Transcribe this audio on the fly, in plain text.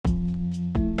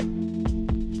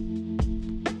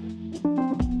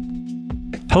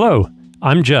Hello,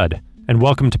 I'm Judd, and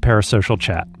welcome to Parasocial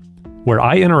Chat, where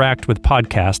I interact with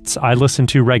podcasts I listen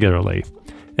to regularly,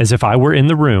 as if I were in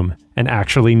the room and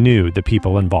actually knew the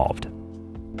people involved.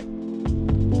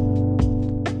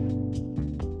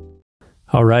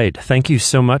 All right, thank you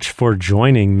so much for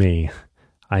joining me.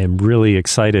 I am really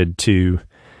excited to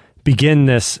begin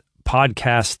this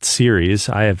podcast series.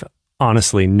 I have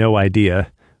honestly no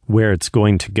idea where it's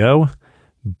going to go,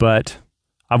 but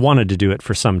I wanted to do it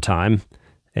for some time.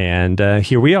 And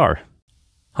here we are.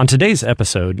 On today's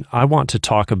episode, I want to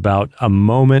talk about a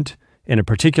moment in a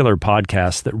particular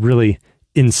podcast that really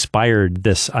inspired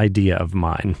this idea of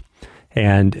mine.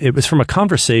 And it was from a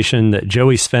conversation that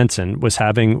Joey Svensson was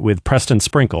having with Preston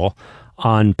Sprinkle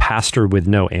on Pastor with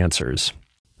No Answers.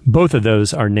 Both of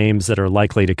those are names that are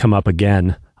likely to come up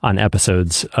again on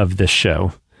episodes of this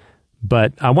show.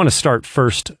 But I want to start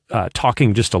first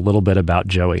talking just a little bit about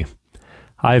Joey.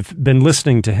 I've been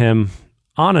listening to him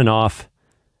on and off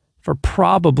for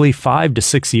probably 5 to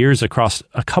 6 years across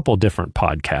a couple different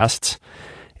podcasts.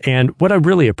 And what I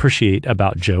really appreciate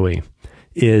about Joey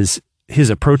is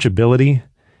his approachability,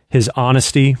 his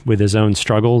honesty with his own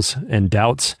struggles and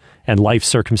doubts and life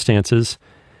circumstances,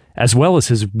 as well as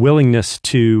his willingness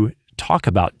to talk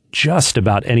about just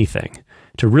about anything,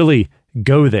 to really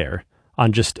go there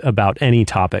on just about any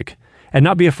topic and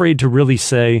not be afraid to really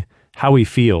say how he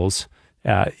feels,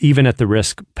 even at the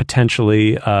risk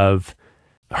potentially of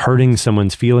hurting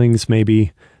someone's feelings,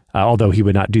 maybe, although he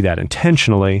would not do that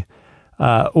intentionally,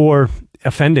 or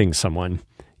offending someone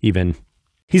even.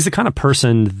 He's the kind of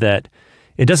person that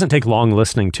it doesn't take long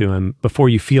listening to him before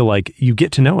you feel like you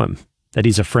get to know him, that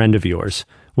he's a friend of yours.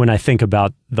 When I think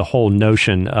about the whole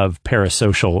notion of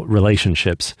parasocial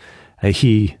relationships,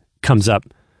 he comes up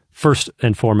first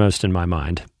and foremost in my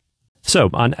mind.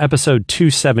 So on episode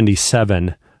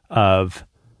 277 of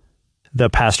the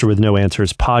Pastor with No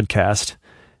Answers podcast,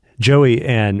 Joey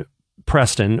and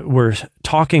Preston were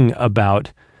talking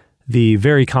about the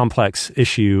very complex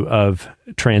issue of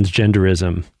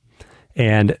transgenderism.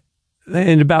 And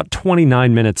in about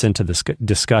 29 minutes into this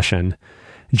discussion,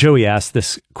 Joey asked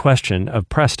this question of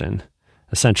Preston,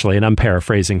 essentially, and I'm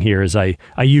paraphrasing here as I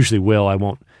usually will. I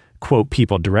won't quote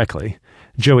people directly.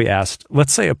 Joey asked,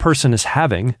 let's say a person is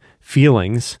having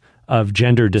feelings of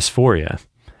gender dysphoria.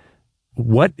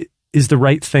 What is the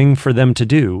right thing for them to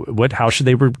do? How should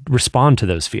they respond to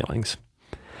those feelings?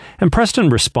 And Preston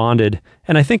responded,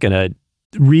 and I think in a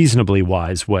reasonably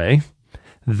wise way,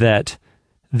 that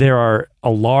there are a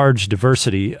large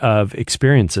diversity of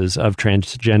experiences of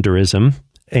transgenderism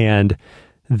and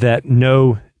that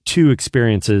no two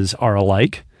experiences are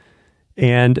alike.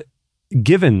 And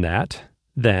given that,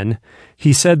 then,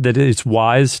 he said that it's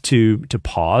wise to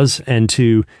pause and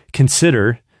to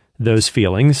consider those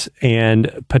feelings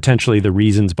and potentially the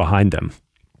reasons behind them.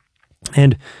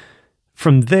 And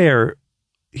from there,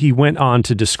 he went on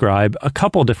to describe a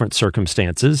couple different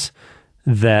circumstances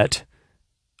that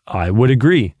I would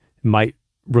agree might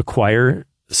require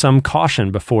some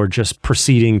caution before just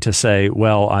proceeding to say,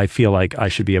 well, I feel like I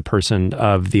should be a person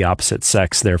of the opposite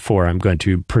sex, therefore I'm going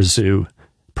to pursue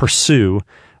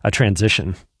a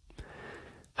transition.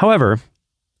 However,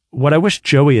 what I wish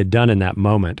Joey had done in that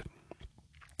moment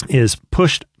is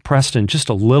pushed Preston just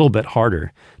a little bit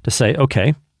harder to say,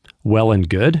 okay, well and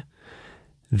good.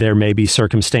 There may be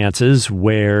circumstances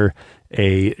where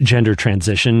a gender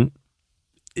transition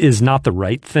is not the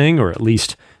right thing, or at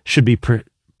least should be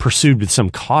pursued with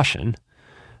some caution.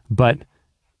 But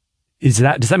does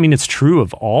that mean it's true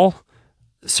of all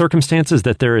circumstances,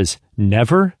 that there is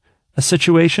never a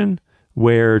situation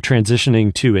where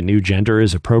transitioning to a new gender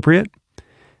is appropriate?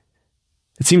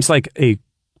 It seems like a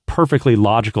perfectly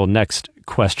logical next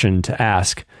question to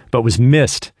ask, but was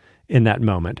missed in that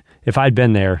moment. If I'd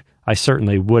been there, I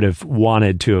certainly would have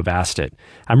wanted to have asked it.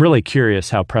 I'm really curious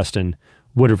how Preston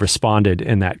would have responded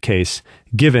in that case,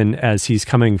 given as he's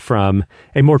coming from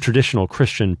a more traditional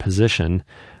Christian position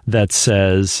that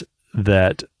says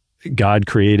that God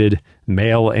created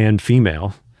male and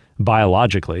female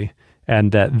biologically,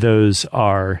 and that those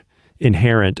are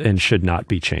inherent and should not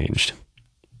be changed.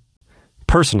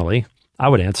 Personally, I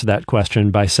would answer that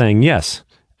question by saying, yes,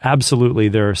 absolutely,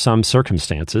 there are some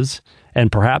circumstances,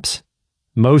 and perhaps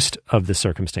most of the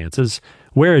circumstances,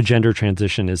 where a gender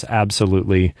transition is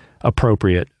absolutely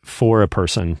appropriate for a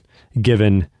person,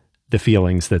 given the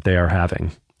feelings that they are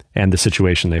having and the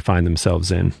situation they find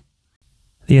themselves in.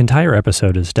 The entire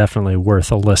episode is definitely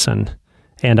worth a listen.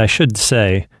 And I should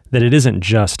say that it isn't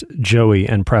just Joey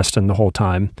and Preston the whole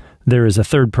time. There is a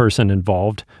third person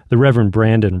involved, the Reverend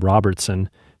Brandon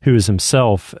Robertson, who is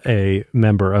himself a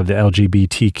member of the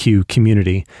LGBTQ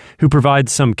community, who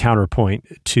provides some counterpoint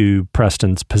to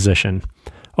Preston's position.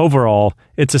 Overall,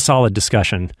 it's a solid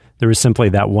discussion. There was simply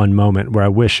that one moment where I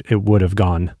wish it would have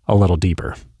gone a little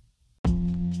deeper.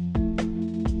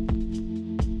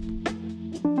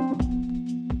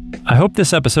 I hope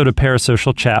this episode of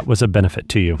Parasocial Chat was a benefit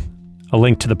to you. A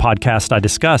link to the podcast I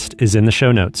discussed is in the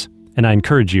show notes, and I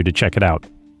encourage you to check it out.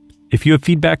 If you have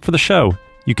feedback for the show,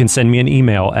 you can send me an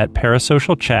email at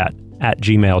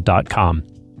parasocialchat@gmail.com.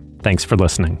 Thanks for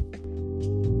listening.